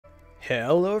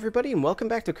Hello everybody and welcome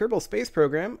back to Kerbal Space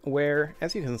Program, where,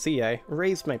 as you can see, I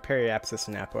raised my periapsis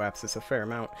and apoapsis a fair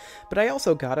amount, but I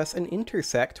also got us an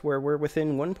intersect where we're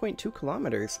within 1.2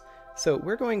 kilometers. So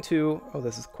we're going to, oh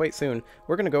this is quite soon,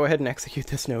 we're going to go ahead and execute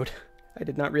this node. I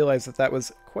did not realize that that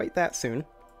was quite that soon.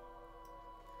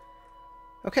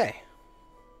 Okay.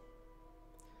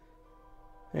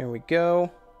 There we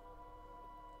go.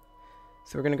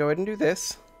 So we're going to go ahead and do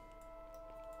this.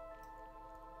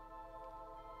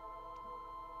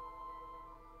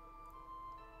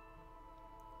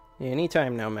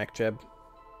 Anytime now, MechJeb.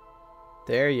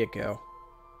 There you go.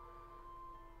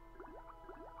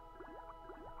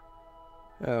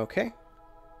 Okay.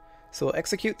 So we'll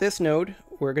execute this node.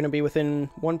 We're going to be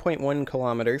within 1.1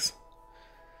 kilometers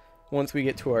once we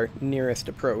get to our nearest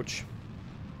approach.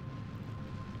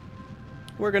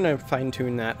 We're going to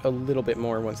fine-tune that a little bit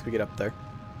more once we get up there.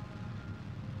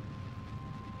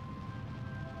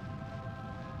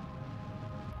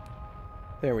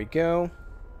 There we go.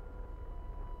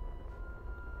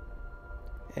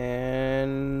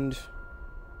 And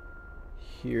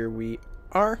here we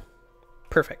are.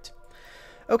 Perfect.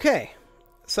 Okay,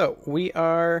 so we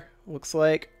are, looks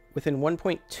like, within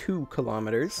 1.2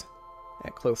 kilometers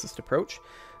at closest approach.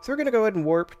 So we're going to go ahead and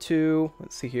warp to,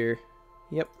 let's see here,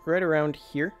 yep, right around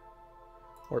here.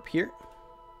 Warp here.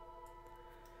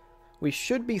 We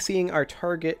should be seeing our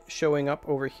target showing up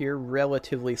over here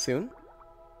relatively soon.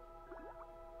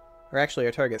 Or actually,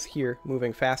 our target's here,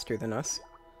 moving faster than us.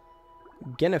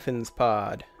 Gennefin's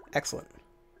pod. Excellent.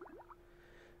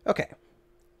 Okay,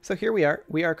 so here we are.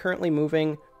 We are currently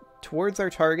moving towards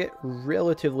our target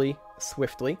relatively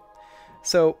swiftly.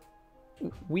 So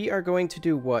we are going to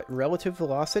do what? Relative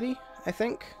velocity, I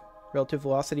think? Relative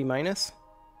velocity minus,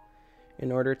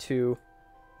 in order to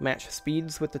match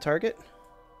speeds with the target.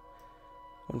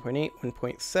 1.8,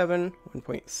 1.7,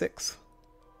 1.6.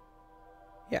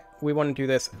 Yeah, we want to do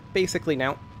this basically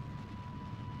now.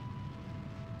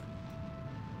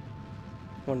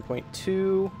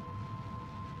 1.2.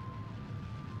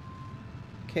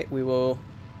 Okay, we will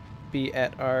be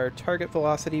at our target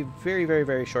velocity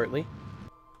very shortly.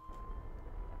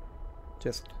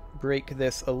 Just break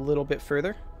this a little bit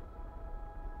further.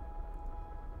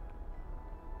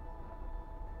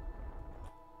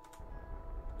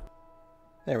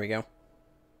 There we go.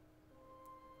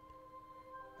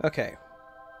 Okay,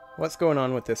 what's going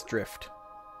on with this drift?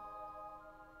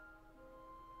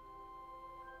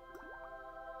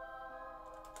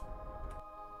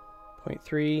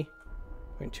 0.3,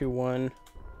 0.21.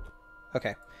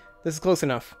 Okay, this is close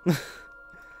enough.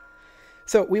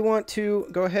 So we want to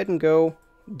go ahead and go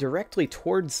directly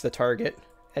towards the target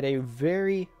at a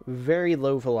very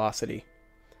low velocity.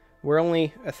 We're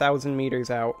only 1,000 meters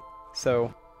out,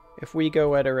 so if we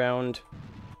go at around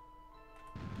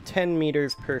 10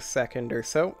 meters per second or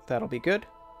so, that'll be good.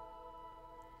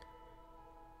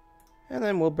 And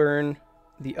then we'll burn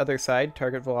the other side,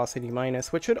 target velocity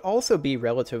minus, which should also be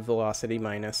relative velocity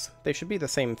minus. They should be the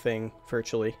same thing,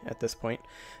 virtually, at this point.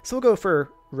 So we'll go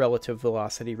for relative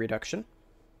velocity reduction.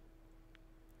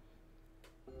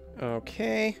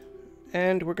 Okay,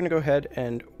 and we're going to go ahead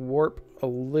and warp a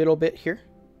little bit here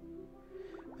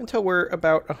until we're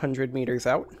about 100 meters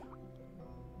out,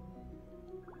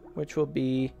 which will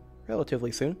be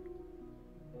relatively soon.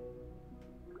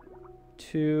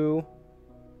 2...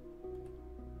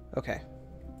 Okay.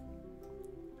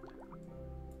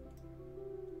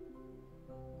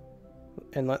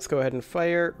 And let's go ahead and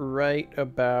fire right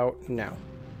about now.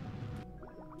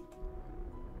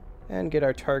 And get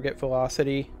our target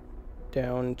velocity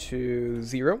down to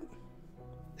 0.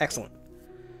 Excellent.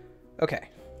 Okay.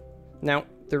 Now,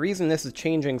 the reason this is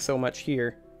changing so much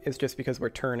here is just because we're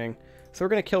turning. So we're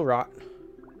going to kill Rot.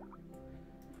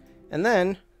 And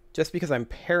then, just because I'm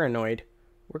paranoid,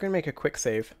 we're going to make a quick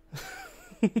save.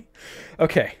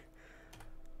 Okay.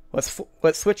 Let's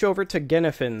switch over to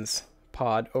Gennefin's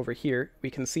pod over here. We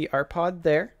can see our pod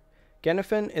there.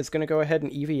 Gennefin is going to go ahead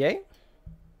and EVA.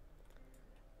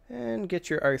 And get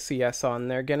your RCS on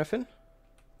there, Gennefin.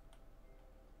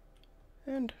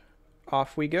 And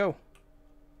off we go.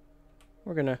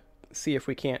 We're going to see if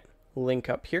we can't link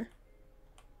up here.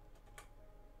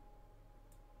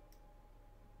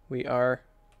 We are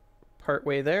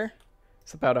partway there.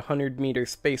 It's about a 100-meter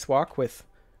spacewalk with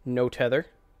no tether.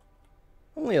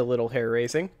 Only a little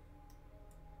hair-raising.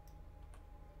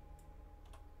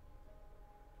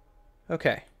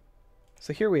 Okay,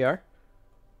 so here we are.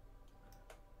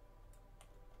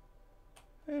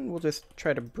 And we'll just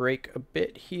try to break a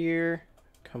bit here.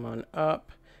 Come on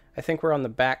up. I think we're on the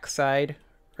back side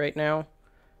right now,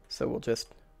 so we'll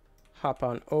just hop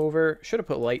on over. Should have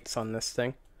put lights on this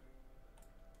thing.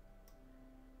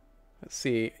 Let's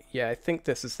see. Yeah, I think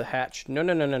this is the hatch. No,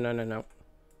 no, no, no, no, no, no.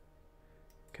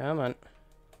 Come on.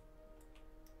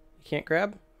 You can't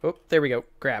grab? Oh, there we go.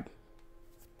 Grab.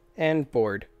 And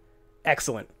board.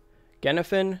 Excellent.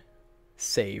 Genefin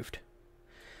saved.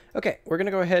 Okay, we're going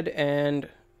to go ahead and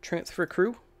transfer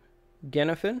crew,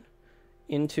 Genefin,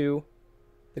 into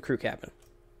the crew cabin.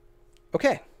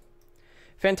 Okay.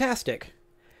 Fantastic.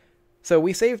 So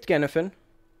we saved Genefin.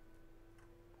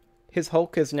 His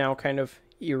hulk is now kind of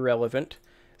irrelevant.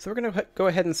 So we're going to go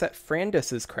ahead and set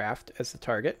Frandus's craft as the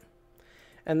target.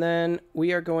 And then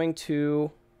we are going to,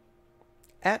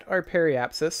 at our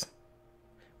periapsis,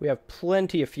 we have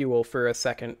plenty of fuel for a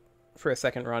second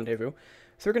rendezvous.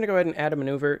 So we're going to go ahead and add a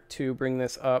maneuver to bring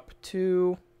this up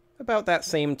to about that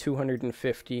same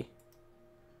 250.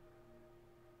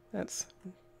 That's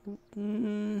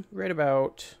right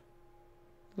about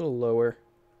a little lower,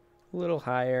 a little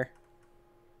higher.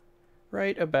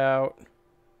 Right about...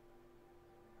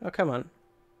 Oh, come on.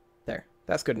 There.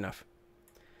 That's good enough.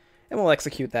 And we'll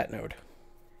execute that node.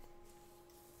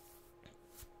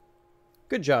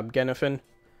 Good job, Genefin.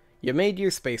 You made your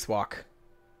spacewalk.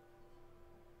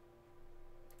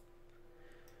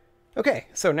 Okay,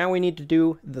 so now we need to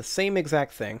do the same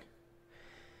exact thing.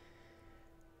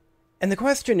 And the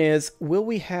question is, will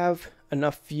we have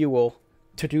enough fuel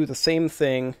to do the same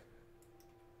thing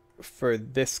for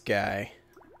this guy?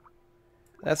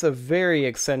 That's a very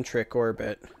eccentric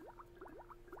orbit.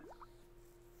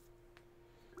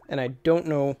 And I don't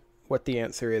know what the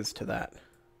answer is to that.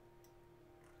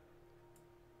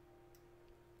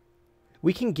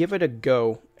 We can give it a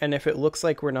go, and if it looks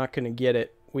like we're not going to get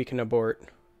it, we can abort.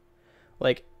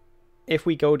 Like, if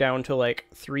we go down to like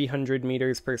 300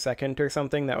 meters per second or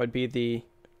something, that would be the,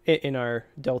 in our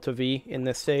delta V in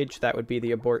this stage, that would be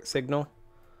the abort signal.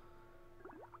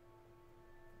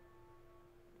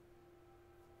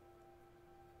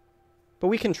 But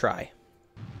we can try.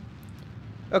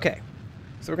 Okay,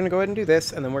 so we're going to go ahead and do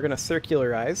this, and then we're going to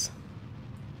circularize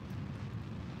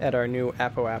at our new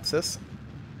apoapsis.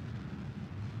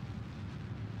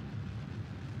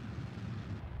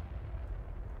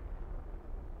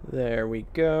 There we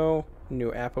go.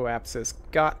 New apoapsis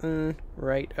gotten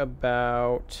right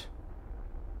about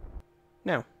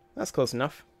now. That's close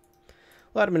enough.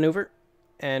 A lot of maneuver,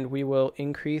 and we will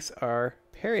increase our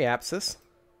periapsis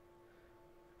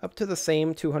up to the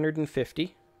same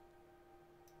 250.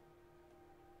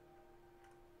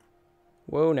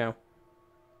 Whoa now.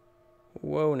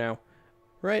 Whoa now.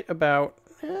 Right about...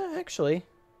 actually,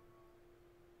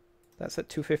 that's at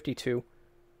 252.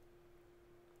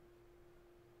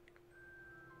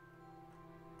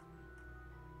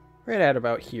 Right at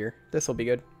about here. This will be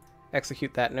good.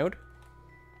 Execute that node.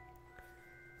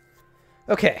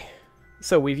 Okay,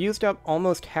 so we've used up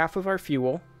almost half of our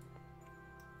fuel.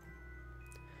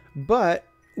 But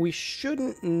we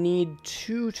shouldn't need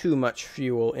too much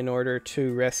fuel in order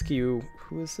to rescue...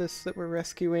 Who is this that we're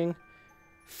rescuing?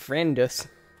 Frandus.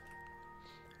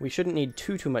 We shouldn't need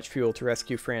too much fuel to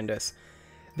rescue Frandus.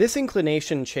 This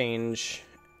inclination change,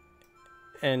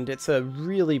 and it's a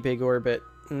really big orbit.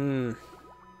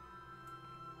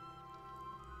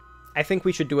 I think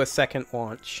we should do a second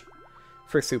launch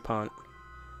for Supant.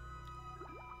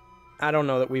 I don't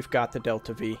know that we've got the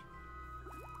Delta V.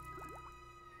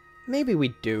 Maybe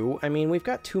we do. I mean, we've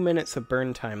got 2 minutes of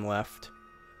burn time left.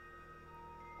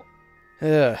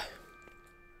 Ugh.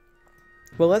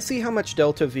 Well, let's see how much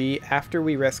Delta V after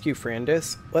we rescue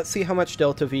Frandus. Let's see how much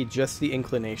Delta V just the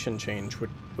inclination change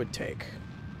would take.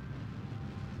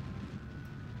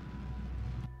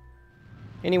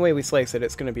 Any way we slice it,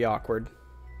 it's going to be awkward.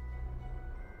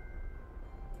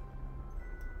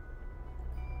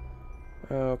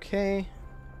 Okay.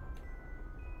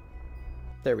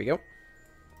 There we go.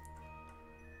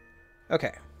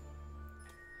 Okay.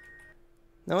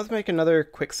 Now let's make another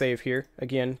quick save here,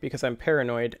 again, because I'm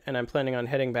paranoid, and I'm planning on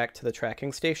heading back to the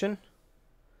tracking station.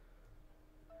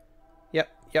 Yep.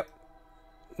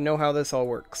 Know how this all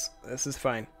works. This is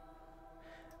fine.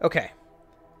 Okay.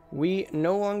 We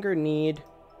no longer need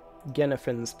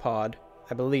Genefin's pod,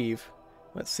 I believe.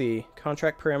 Let's see.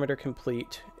 Contract parameter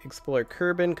complete. Explore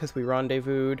Kerbal, because we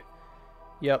rendezvoused.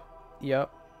 Yep.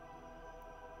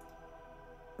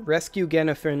 Rescue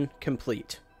Genefin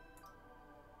complete.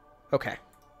 Okay.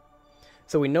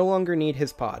 So we no longer need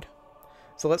his pod.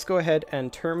 So let's go ahead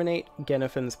and terminate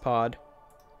Genefin's pod.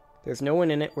 There's no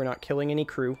one in it. We're not killing any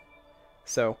crew.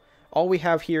 So all we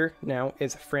have here now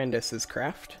is Frandus's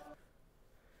craft.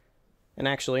 And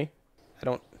actually, I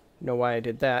don't know why I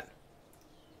did that.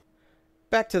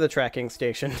 Back to the tracking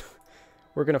station.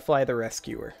 We're going to fly the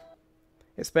Rescuer.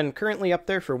 It's been currently up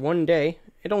there for 1 day.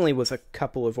 It only was a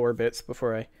couple of orbits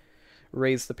before I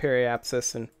raised the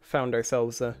periapsis and found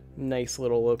ourselves a nice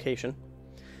little location.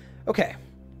 Okay,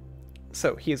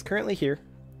 so he is currently here.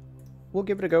 We'll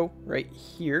give it a go right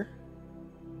here.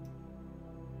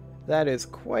 That is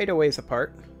quite a ways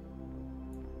apart.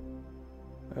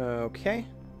 Okay.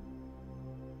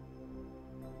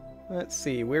 Let's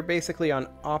see, we're basically on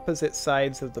opposite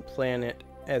sides of the planet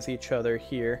as each other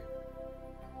here.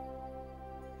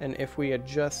 And if we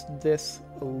adjust this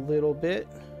a little bit...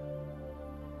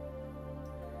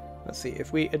 Let's see,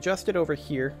 if we adjust it over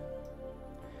here,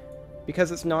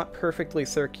 because it's not perfectly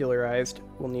circularized,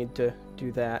 we'll need to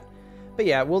do that. But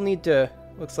yeah, we'll need to...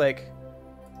 Looks like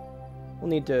we'll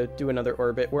need to do another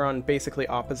orbit. We're on basically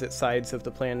opposite sides of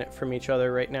the planet from each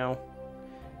other right now.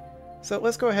 So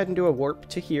let's go ahead and do a warp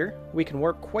to here. We can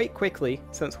warp quite quickly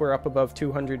since we're up above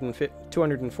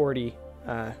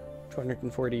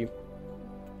 240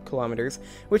 kilometers,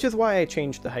 which is why I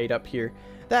changed the height up here.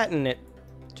 That and it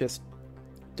just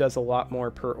does a lot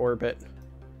more per orbit.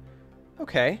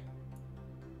 Okay.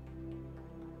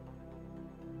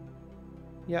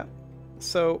 Yeah.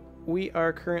 So we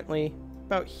are currently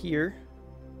about here.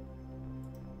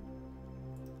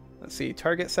 Let's see,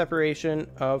 target separation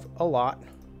of a lot.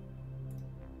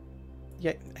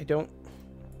 Yeah, I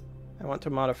want to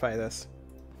modify this.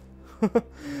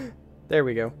 There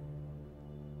we go.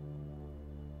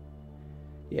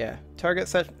 Yeah, target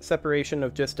separation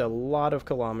of just a lot of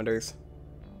kilometers.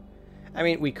 I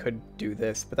mean, we could do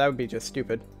this, but that would be just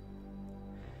stupid.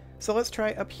 So let's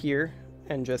try up here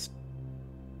and just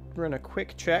run a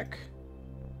quick check.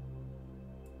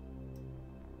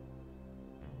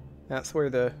 That's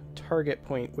where the target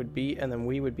point would be, and then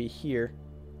we would be here.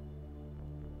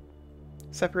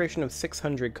 Separation of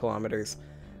 600 kilometers.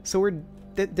 So we're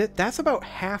that's about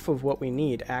half of what we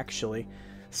need, actually.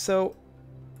 So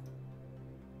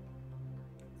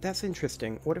that's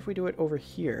interesting. What if we do it over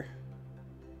here?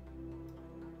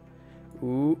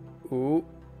 Ooh, ooh.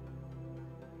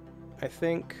 I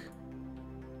think...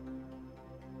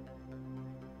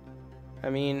 I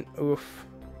mean, oof.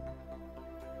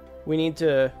 We need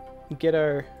to get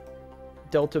our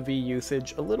delta V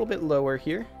usage a little bit lower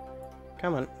here.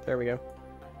 Come on, there we go.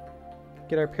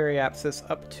 Get our periapsis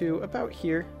up to about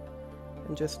here,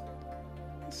 and just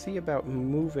see about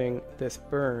moving this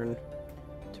burn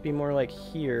to be more like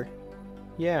here.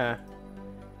 Yeah.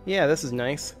 Yeah, this is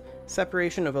nice.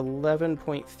 Separation of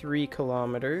 11.3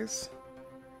 kilometers.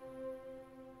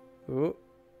 Ooh.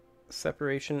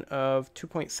 Separation of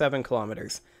 2.7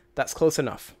 kilometers. That's close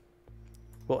enough.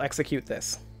 We'll execute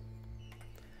this.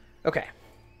 Okay.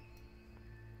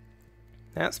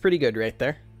 That's pretty good right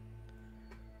there.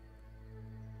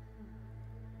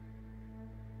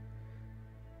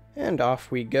 And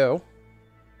off we go.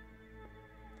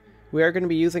 We are going to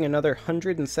be using another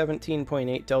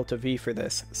 117.8 delta V for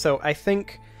this, so I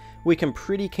think we can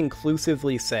pretty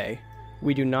conclusively say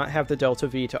we do not have the delta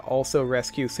V to also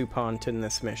rescue Supant in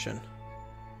this mission.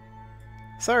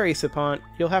 Sorry, Supant,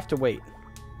 you'll have to wait.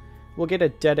 We'll get a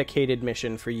dedicated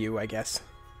mission for you, I guess.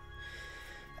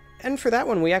 And for that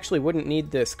one, we actually wouldn't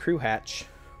need this crew hatch.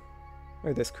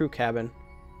 Or this crew cabin.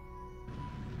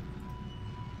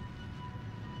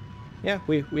 Yeah,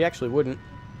 we actually wouldn't.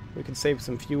 We could save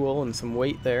some fuel and some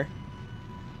weight there.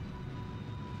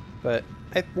 But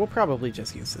we'll probably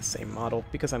just use the same model,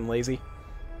 because I'm lazy.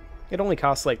 It only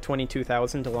costs like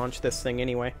 22,000 to launch this thing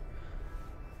anyway.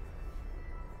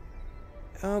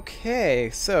 Okay,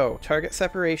 so target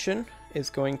separation is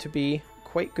going to be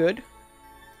quite good.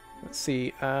 Let's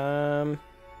see,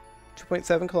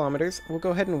 2.7 kilometers. We'll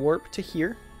go ahead and warp to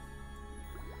here.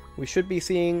 We should be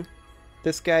seeing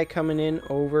this guy coming in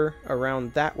over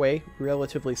around that way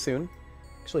relatively soon.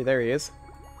 Actually, there he is.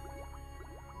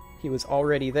 He was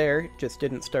already there, just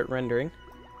didn't start rendering.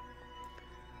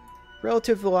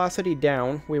 Relative velocity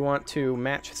down, we want to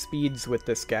match speeds with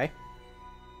this guy.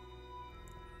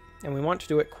 And we want to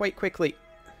do it quite quickly.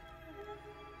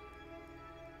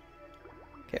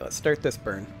 Okay, let's start this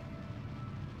burn.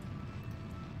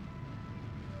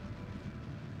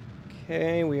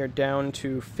 Okay, we are down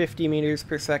to 50 meters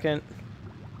per second.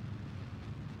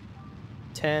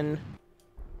 10.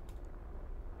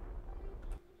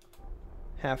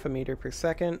 Half a meter per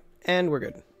second. And we're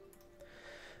good.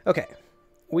 Okay.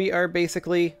 We are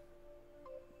basically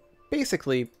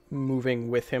moving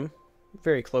with him.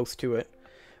 Very close to it.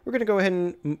 We're going to go ahead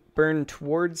and burn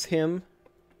towards him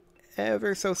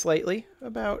ever so slightly.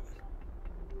 About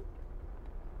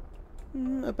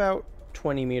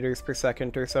 20 meters per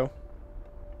second or so.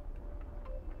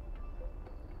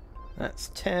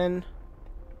 That's 10.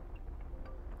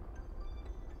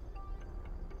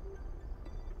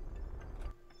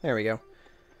 There we go.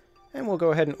 And we'll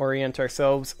go ahead and orient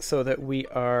ourselves so that we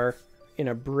are in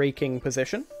a braking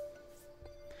position.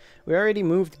 We already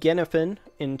moved Genifin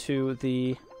into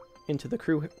the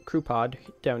crew pod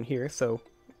down here, so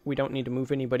we don't need to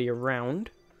move anybody around.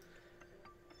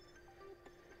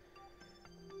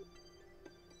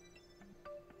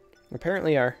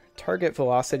 Apparently our target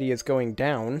velocity is going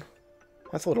down.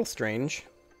 That's a little strange.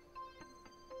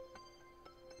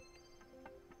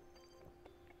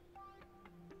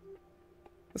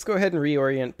 Let's go ahead and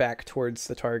reorient back towards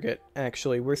the target.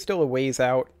 Actually, we're still a ways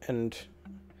out, and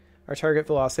our target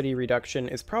velocity reduction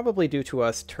is probably due to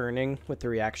us turning with the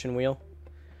reaction wheel.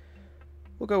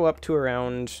 We'll go up to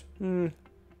around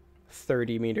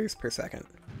 30 meters per second.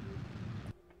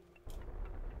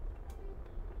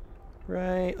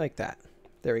 Right like that.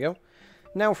 There we go.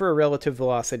 Now for a relative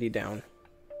velocity down.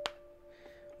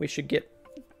 We should get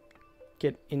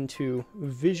into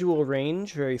visual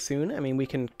range very soon. I mean, we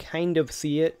can kind of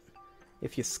see it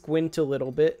if you squint a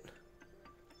little bit,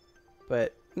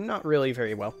 but not really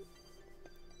very well.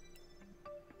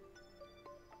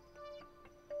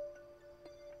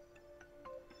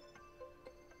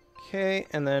 Okay,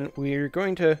 and then we're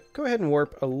going to go ahead and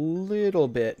warp a little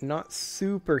bit, not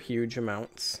super huge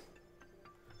amounts.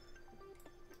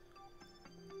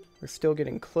 We're still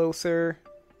getting closer.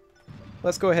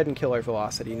 Let's go ahead and kill our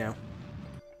velocity now.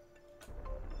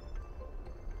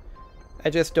 I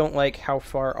just don't like how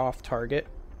far off target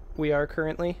we are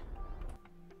currently.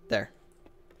 There.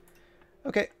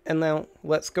 Okay, and now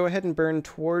let's go ahead and burn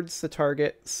towards the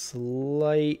target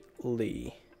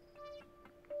slightly.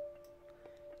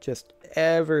 Just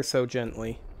ever so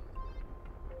gently.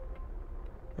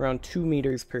 Around 2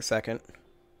 meters per second.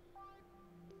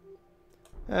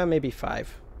 Maybe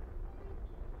 5.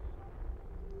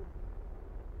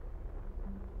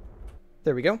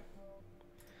 There we go.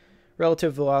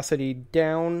 Relative velocity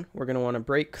down. We're going to want to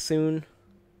brake soon.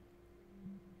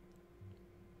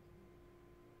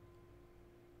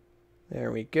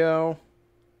 There we go.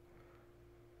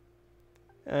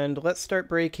 And let's start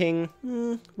braking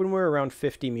when we're around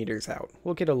 50 meters out.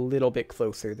 We'll get a little bit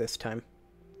closer this time.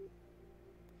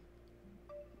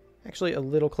 Actually, a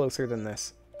little closer than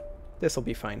this. This will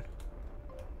be fine.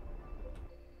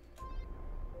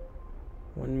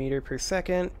 1 meter per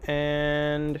second,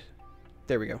 and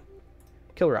there we go.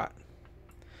 Kill rot.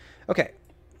 Okay,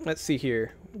 let's see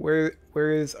here. Where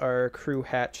is our crew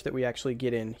hatch that we actually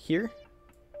get in? Here?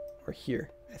 Or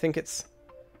here? I think it's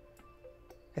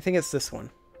this one.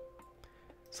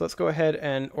 So let's go ahead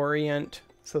and orient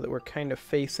so that we're kind of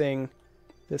facing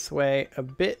this way a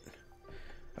bit.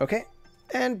 Okay,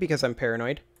 and because I'm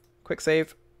paranoid, quick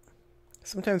save.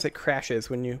 Sometimes it crashes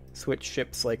when you switch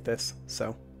ships like this,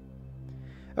 so.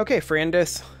 Okay,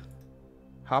 Frandis,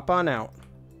 hop on out.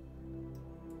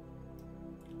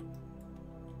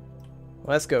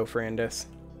 Let's go, Frandis.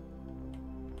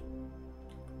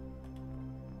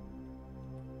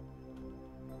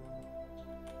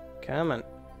 Come on.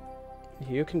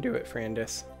 You can do it,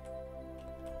 Frandis.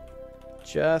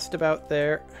 Just about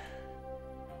there.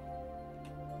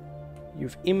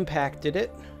 You've impacted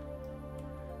it.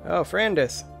 Oh,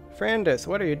 Frandis. Frandis,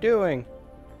 what are you doing?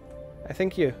 I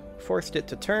think you forced it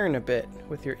to turn a bit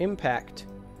with your impact.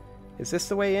 Is this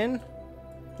the way in?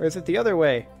 Or is it the other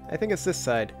way? I think it's this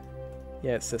side.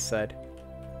 Yeah, it's this side.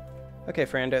 Okay,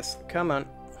 Frandis, come on.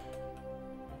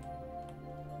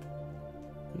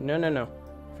 No, no, no.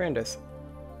 Frandis.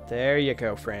 There you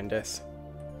go, Frandis.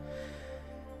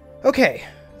 Okay,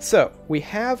 so we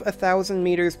have 1,000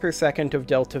 meters per second of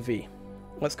delta V.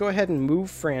 Let's go ahead and move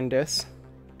Frandis,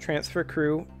 transfer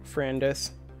crew,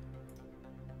 Frandis,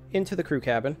 into the crew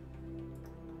cabin.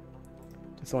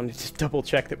 Just wanted to double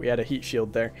check that we had a heat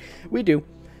shield there. We do.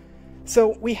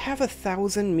 So we have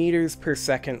 1,000 meters per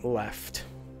second left.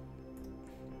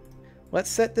 Let's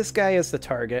set this guy as the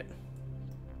target.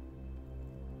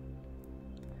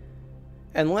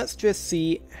 And let's just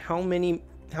see how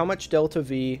much delta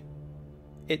V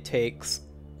it takes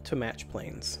to match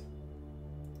planes.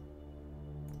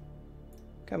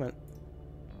 Come on.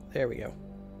 There we go.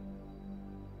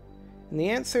 And the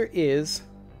answer is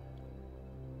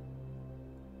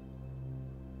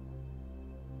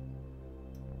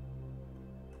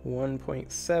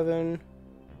 1.7.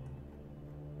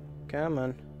 Come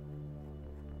on.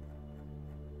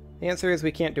 The answer is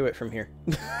we can't do it from here.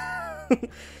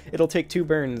 It'll take 2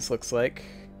 burns, looks like.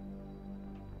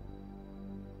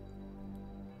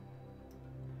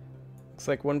 Looks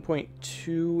like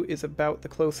 1.2 is about the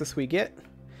closest we get.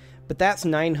 But that's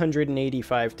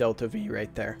 985 delta V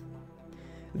right there.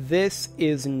 This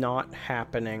is not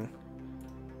happening.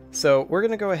 So we're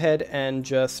going to go ahead and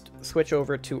just switch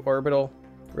over to orbital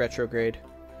retrograde.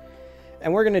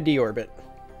 And we're going to deorbit.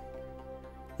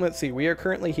 Let's see, we are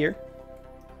currently here.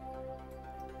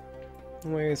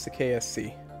 Where is the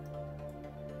KSC?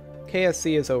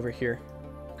 KSC is over here.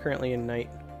 Currently in night.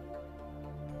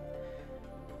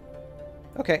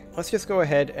 Okay, let's just go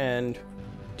ahead and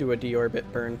do a deorbit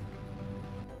burn.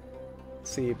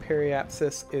 Let's see,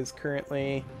 Periapsis is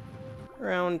currently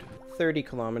around 30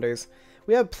 kilometers.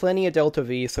 We have plenty of Delta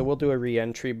V, so we'll do a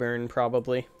re-entry burn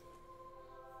probably.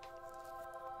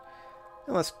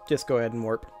 And let's just go ahead and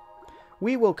warp.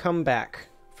 We will come back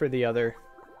for the other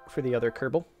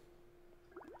Kerbal.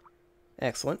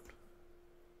 Excellent.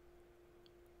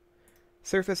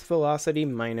 Surface velocity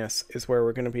minus is where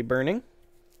we're going to be burning.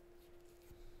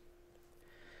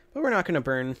 But we're not going to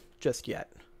burn just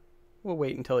yet. We'll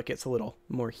wait until it gets a little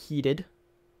more heated.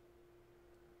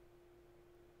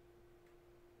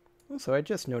 Also, I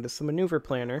just noticed the maneuver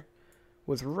planner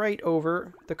was right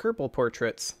over the Kerbal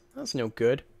portraits. That's no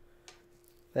good.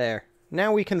 There.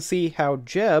 Now we can see how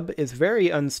Jeb is very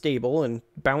unstable and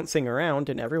bouncing around,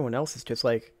 and everyone else is just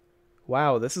like,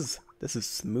 wow, this is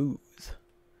smooth.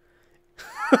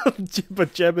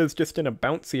 But Jeb is just in a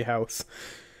bouncy house.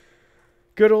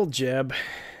 Good old Jeb.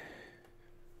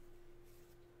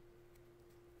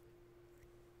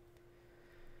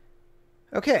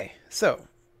 Okay, so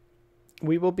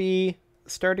we will be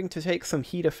starting to take some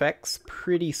heat effects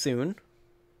pretty soon.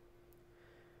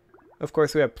 Of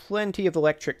course, we have plenty of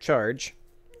electric charge,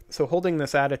 so holding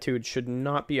this attitude should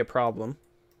not be a problem.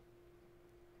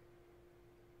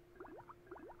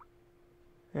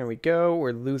 There we go.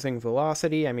 We're losing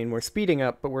velocity. I mean, we're speeding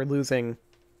up, but we're losing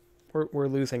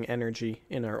energy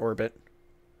in our orbit.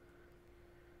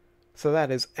 So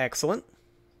that is excellent.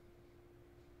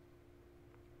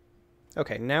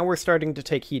 Okay, now we're starting to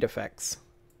take heat effects.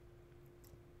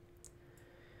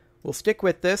 We'll stick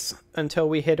with this until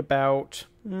we hit about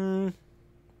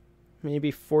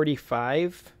maybe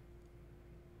 45.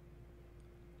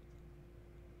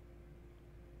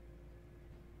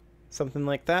 Something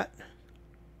like that.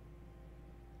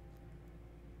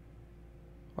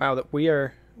 Wow, that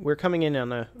we're coming in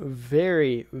on a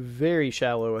very, very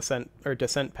shallow ascent or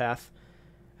descent path.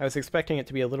 I was expecting it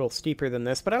to be a little steeper than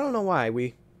this, but I don't know why.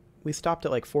 We stopped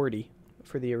at like 40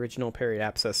 for the original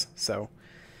Periapsis, so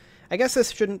I guess this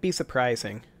shouldn't be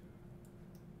surprising.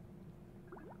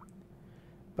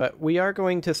 But we are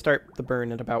going to start the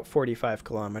burn at about 45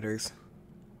 kilometers.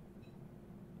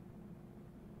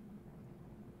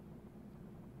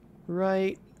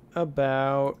 Right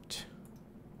about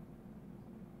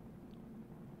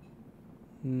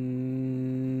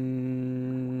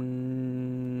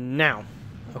now.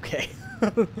 Okay.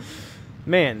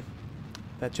 Man,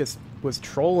 that just was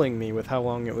trolling me with how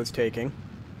long it was taking.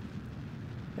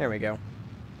 There we go.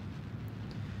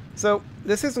 So,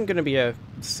 this isn't going to be a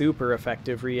super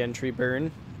effective re-entry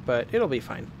burn, but it'll be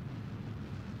fine.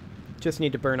 Just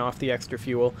need to burn off the extra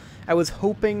fuel. I was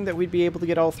hoping that we'd be able to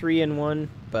get all three in one,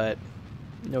 but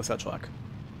no such luck.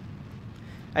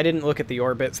 I didn't look at the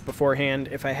orbits beforehand.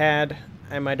 If I had,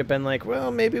 I might have been like,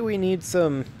 well, maybe we need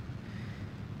some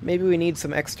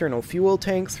external fuel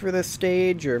tanks for this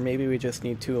stage, or maybe we just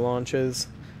need 2 launches.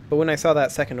 But when I saw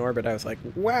that second orbit, I was like,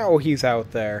 wow, he's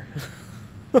out there.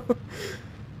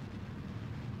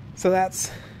 So that's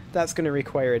going to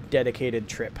require a dedicated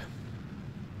trip.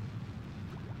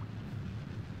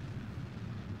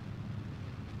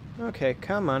 Okay,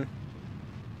 come on.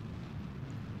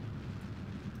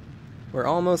 We're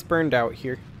almost burned out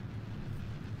here.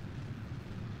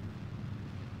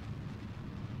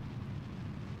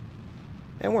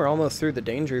 And we're almost through the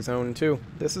danger zone, too.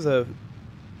 This is a,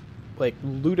 like,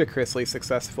 ludicrously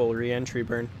successful re-entry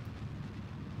burn.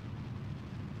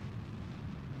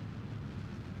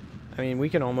 I mean, we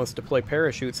can almost deploy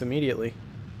parachutes immediately.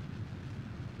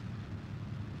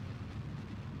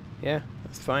 Yeah,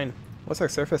 that's fine. What's our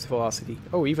surface velocity?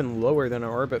 Oh, even lower than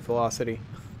our orbit velocity.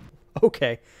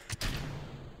 Okay.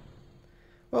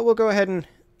 Well, we'll go ahead and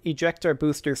eject our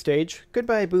booster stage.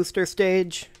 Goodbye, booster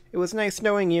stage. It was nice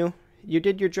knowing you. You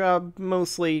did your job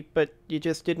mostly, but you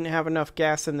just didn't have enough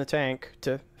gas in the tank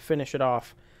to finish it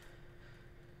off.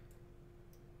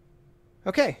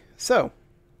 Okay, so,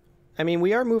 I mean,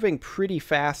 we are moving pretty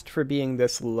fast for being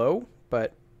this low,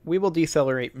 but we will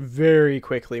decelerate very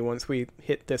quickly once we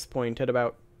hit this point at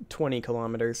about 20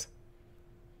 kilometers.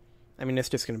 I mean, it's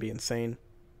just going to be insane.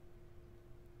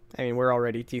 I mean, we're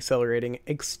already decelerating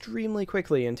extremely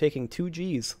quickly and taking 2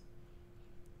 Gs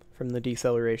from the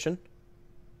deceleration.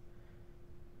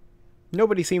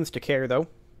 Nobody seems to care, though.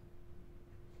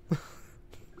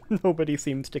 Nobody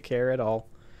seems to care at all.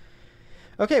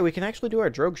 Okay, we can actually do our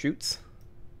drogue shoots.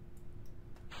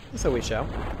 So we shall.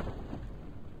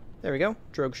 There we go.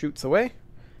 Drogue shoots away.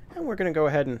 And we're going to go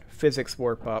ahead and physics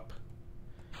warp up.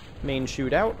 Main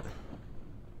chute out.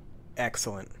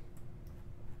 Excellent.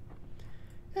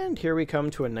 And here we come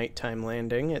to a nighttime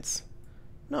landing. It's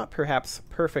not perhaps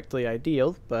perfectly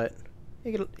ideal, but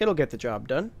it'll get the job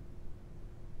done.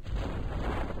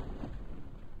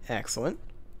 Excellent.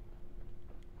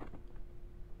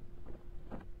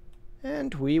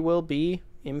 And we will be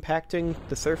impacting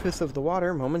the surface of the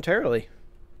water momentarily.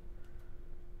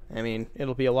 I mean,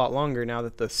 it'll be a lot longer now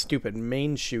that the stupid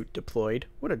main chute deployed.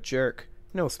 What a jerk.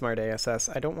 No, smart ASS,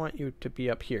 I don't want you to be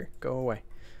up here. Go away.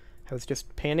 I was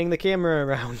just panning the camera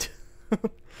around.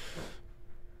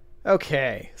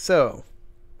 Okay, so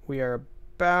we are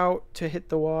about to hit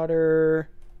the water.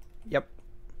 Yep.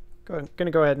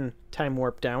 Gonna go ahead and time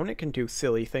warp down. It can do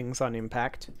silly things on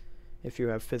impact if you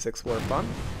have physics warp on.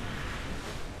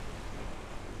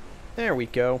 There we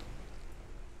go.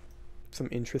 Some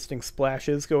interesting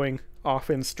splashes going off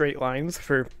in straight lines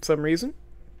for some reason.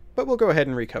 But we'll go ahead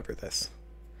and recover this.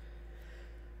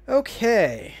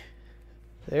 Okay.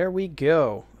 There we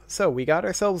go. So we got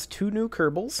ourselves 2 new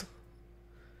Kerbals.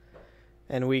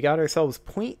 And we got ourselves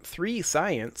 0.3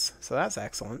 science, so that's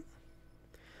excellent.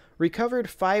 Recovered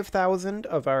 5,000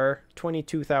 of our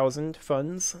 22,000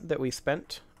 funds that we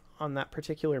spent on that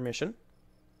particular mission.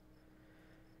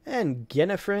 And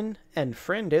Genefrin and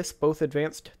Frandis both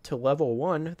advanced to level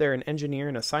 1. They're an engineer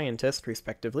and a scientist,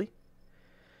 respectively.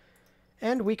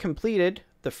 And we completed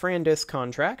the Frandis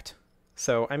contract.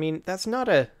 So, I mean, that's not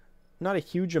a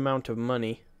huge amount of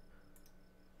money.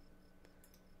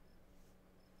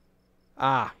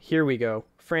 Ah, here we go.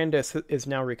 Frandis is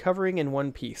now recovering in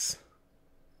one piece.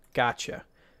 Gotcha.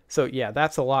 So, yeah,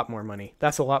 that's a lot more money.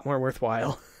 That's a lot more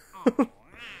worthwhile.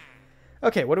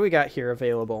 Okay, what do we got here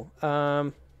available?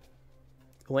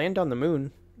 Land on the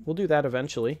moon. We'll do that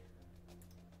eventually.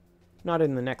 Not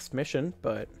in the next mission,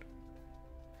 but...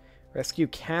 Rescue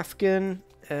Kafkin.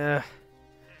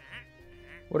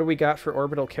 What do we got for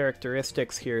orbital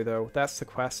characteristics here, though? That's the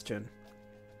question.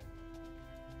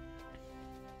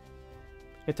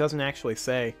 It doesn't actually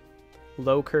say.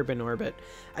 Low Kerbal orbit.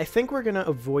 I think we're going to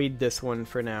avoid this one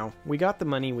for now. We got the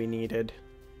money we needed.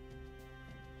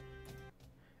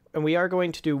 And we are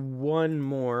going to do one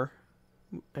more.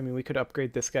 I mean, we could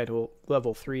upgrade this guy to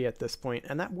level 3 at this point,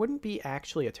 and that wouldn't be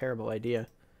actually a terrible idea.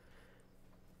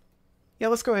 Yeah,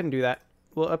 let's go ahead and do that.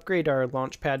 We'll upgrade our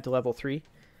launch pad to level 3.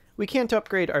 We can't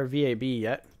upgrade our VAB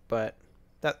yet, but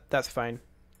that's fine.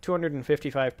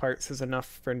 255 parts is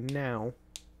enough for now.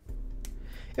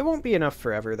 It won't be enough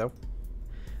forever, though.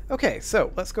 Okay,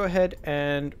 so let's go ahead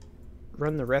and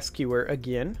run the rescuer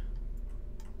again.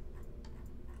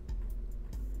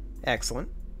 Excellent.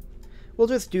 We'll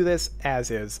just do this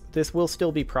as is. This will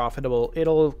still be profitable.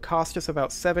 It'll cost us about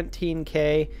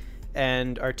 17k,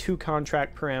 and our 2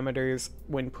 contract parameters,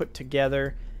 when put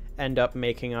together, end up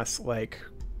making us like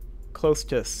close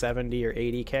to 70 or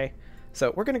 80k.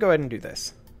 So we're going to go ahead and do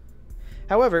this.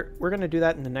 However, we're going to do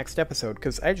that in the next episode,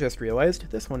 because I just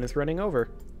realized this one is running over.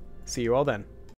 See you all then.